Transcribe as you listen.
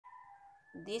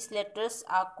These letters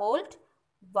are called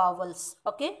vowels.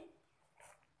 Okay.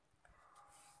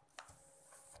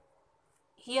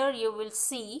 Here you will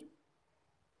see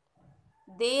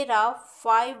there are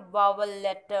 5 vowel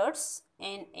letters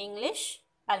in English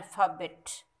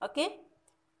alphabet. Okay.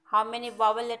 How many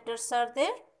vowel letters are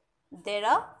there? There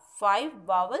are 5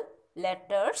 vowel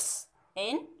letters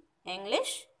in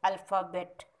English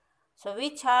alphabet. So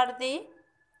which are they?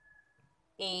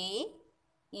 A,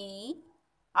 E,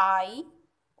 I,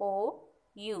 O,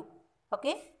 U.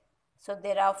 Okay. So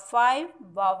there are 5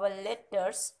 vowel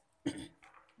letters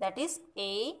that is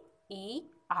A, E,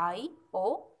 I,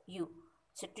 O, U.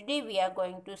 So today we are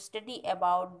going to study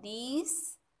about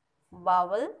these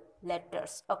vowel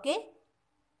letters. Okay.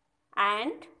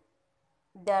 And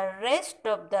the rest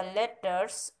of the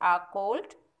letters are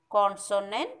called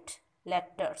consonant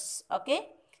letters.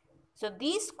 Okay. So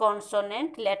these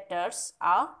consonant letters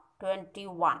are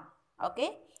 21.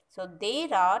 Okay. So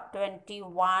there are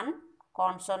 21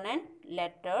 consonant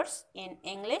letters in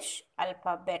English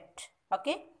alphabet.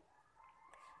 Okay.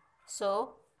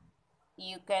 So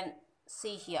you can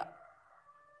see here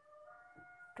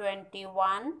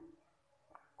 21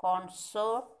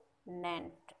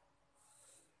 consonant.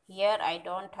 Here I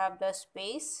don't have the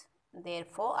space,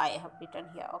 therefore I have written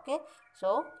here. Okay.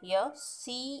 So here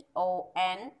C-O-N-S-O,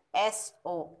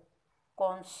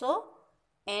 conso,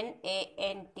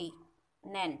 N-A-N-T,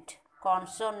 nant,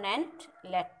 consonant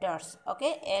letters.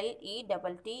 Okay. L-E-T-T-E-R-S,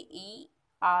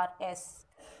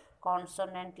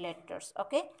 consonant letters.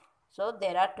 Okay. So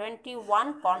there are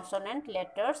 21 consonant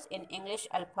letters in English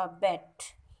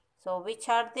alphabet. So which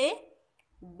are they?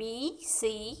 B,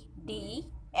 C,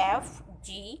 D, F,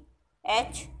 G,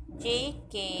 H, J,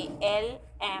 K, L,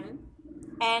 M,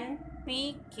 N,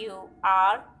 P, Q,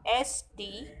 R, S,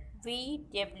 T, V,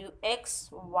 W, X,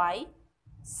 Y,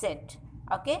 Z.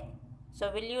 Okay.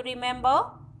 So will you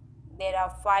remember? There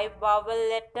are 5 vowel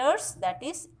letters, that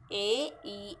is A,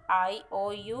 E, I,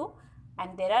 O, U,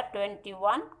 and there are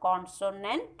 21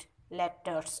 consonant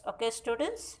letters. Okay,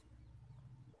 students.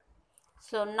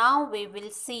 So now we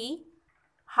will see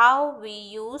how we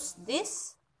use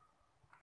this